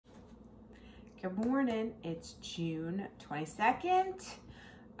Good morning. It's June 22nd.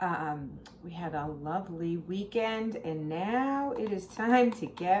 We had a lovely weekend and now it is time to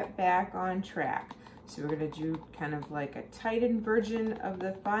get back on track. So we're going to do kind of like a tightened version of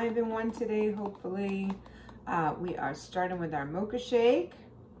the 5-in-1 today, hopefully. We are starting with our mocha shake.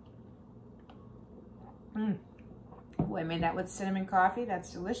 Oh, I made that with cinnamon coffee.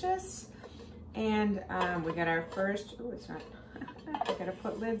 That's delicious. And we got our first, oh, it's not, I gotta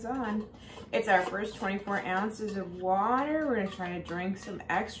put lids on. It's our first 24 ounces of water. We're gonna try to drink some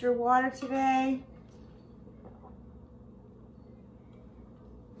extra water today.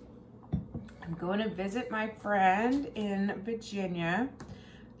 I'm going to visit my friend in Virginia.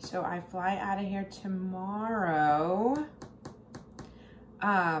 So I fly out of here tomorrow.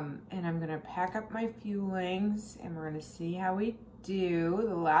 And I'm gonna pack up my fuelings and we're gonna see how we do.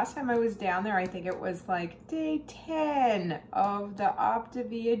 The last time I was down there, I think it was like day 10 of the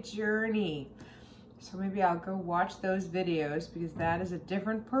Optavia journey. So maybe I'll go watch those videos because that is a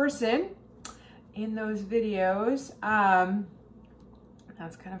different person in those videos.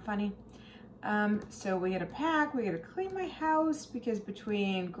 That's kind of funny. So we gotta pack, we gotta clean my house because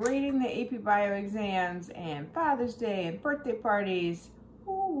between grading the AP Bio exams and Father's Day and birthday parties,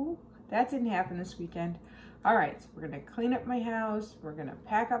 ooh, that didn't happen this weekend. All right, so we're gonna clean up my house, we're gonna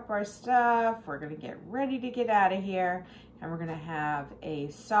pack up our stuff, we're gonna get ready to get out of here, and we're gonna have a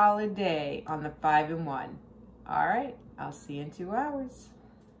solid day on the 5-in-1. All right, I'll see you in 2 hours.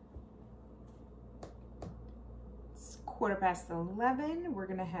 It's 11:15. We're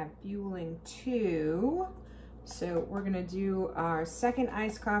gonna have fueling 2. So we're gonna do our second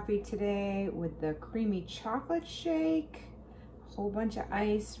iced coffee today with the creamy chocolate shake. A whole bunch of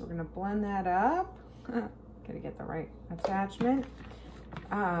ice, we're gonna blend that up. Gotta get the right attachment.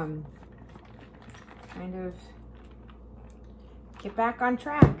 Kind of get back on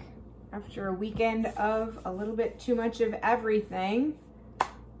track after a weekend of a little bit too much of everything.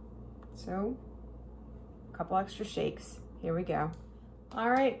 So, a couple extra shakes. Here we go.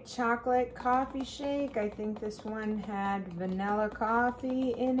 All right, chocolate coffee shake. I think this one had vanilla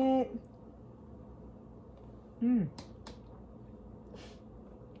coffee in it.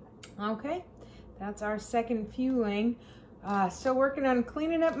 Okay. That's our second fueling. Still working on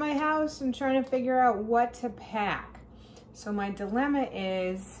cleaning up my house and trying to figure out what to pack. So my dilemma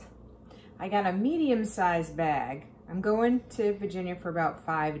is, I got a medium-sized bag. I'm going to Virginia for about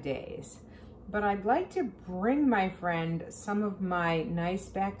 5 days. But I'd like to bring my friend some of my nice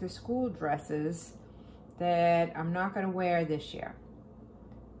back-to-school dresses that I'm not gonna wear this year.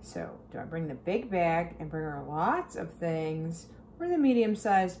 So do I bring the big bag and bring her lots of things, or the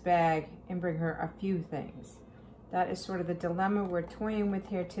medium-sized bag and bring her a few things? That is sort of the dilemma we're toying with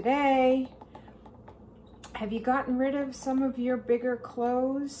here today. Have you gotten rid of some of your bigger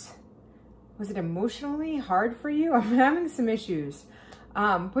clothes? Was it emotionally hard for you? I'm having some issues.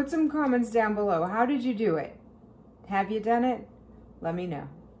 Put some comments down below. How did you do it? Have you done it? Let me know.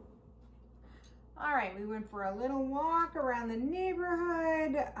 All right, we went for a little walk around the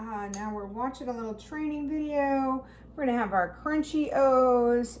neighborhood. Now we're watching a little training video. We're gonna have our crunchy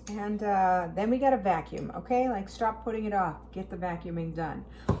O's, and then we gotta vacuum, okay? Like, stop putting it off. Get the vacuuming done.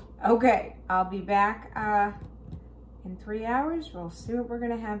 Okay, I'll be back in 3 hours. We'll see what we're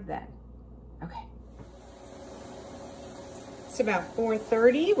gonna have then. Okay. It's about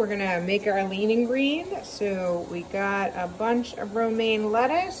 4:30. We're gonna make our lean and green. So we got a bunch of romaine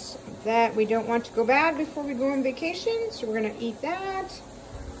lettuce that we don't want to go bad before we go on vacation. So we're gonna eat that.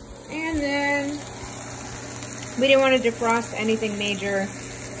 And then we didn't want to defrost anything major.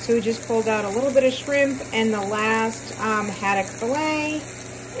 So we just pulled out a little bit of shrimp and the last haddock fillet.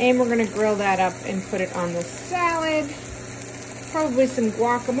 And we're gonna grill that up and put it on the salad. Probably some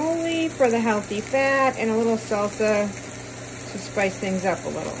guacamole for the healthy fat and a little salsa to spice things up a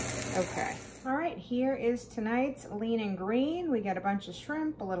little. Okay. All right, here is tonight's lean and green. We got a bunch of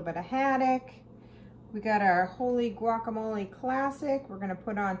shrimp, a little bit of haddock. We got our holy guacamole classic. We're gonna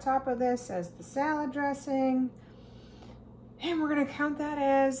put on top of this as the salad dressing. And we're gonna count that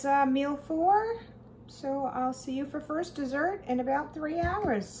as meal 4. So I'll see you for first dessert in about 3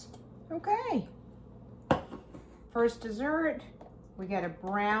 hours. Okay. First dessert, we got a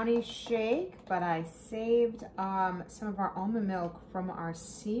brownie shake, but I saved some of our almond milk from our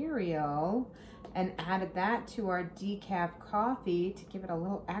cereal and added that to our decaf coffee to give it a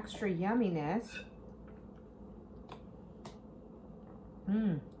little extra yumminess.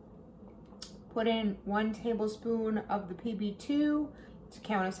 Put in 1 tablespoon of the PB2 to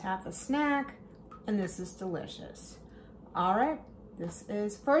count as half a snack, and this is delicious. All right, this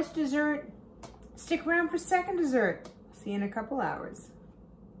is first dessert. Stick around for second dessert. See you in a couple hours.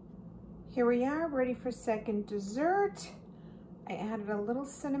 Here we are, ready for second dessert. I added a little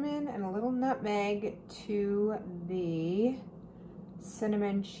cinnamon and a little nutmeg to the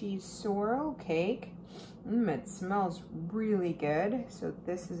cinnamon cheese swirl cake. It smells really good. So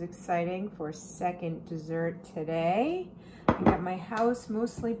this is exciting for second dessert today. I got my house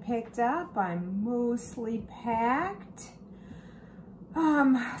mostly picked up. I'm mostly packed.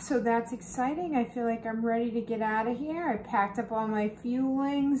 So that's exciting. I feel like I'm ready to get out of here. I packed up all my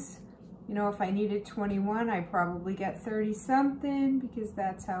fuelings. You know, if I needed 21, I probably get 30 something because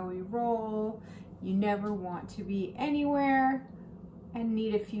that's how we roll. You never want to be anywhere and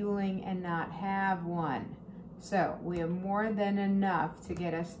need a fueling and not have one. So we have more than enough to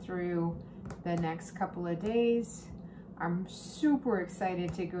get us through the next couple of days. I'm super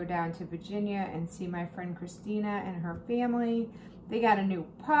excited to go down to Virginia and see my friend Christina and her family. They got a new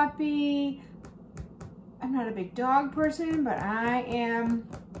puppy. I'm not a big dog person, but I am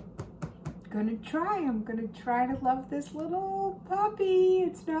gonna try. I'm gonna try to love this little puppy.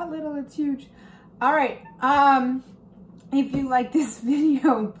 It's not little, it's huge. All right, if you like this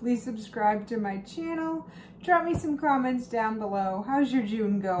video, please subscribe to my channel. Drop me some comments down below. How's your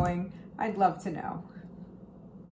June going? I'd love to know.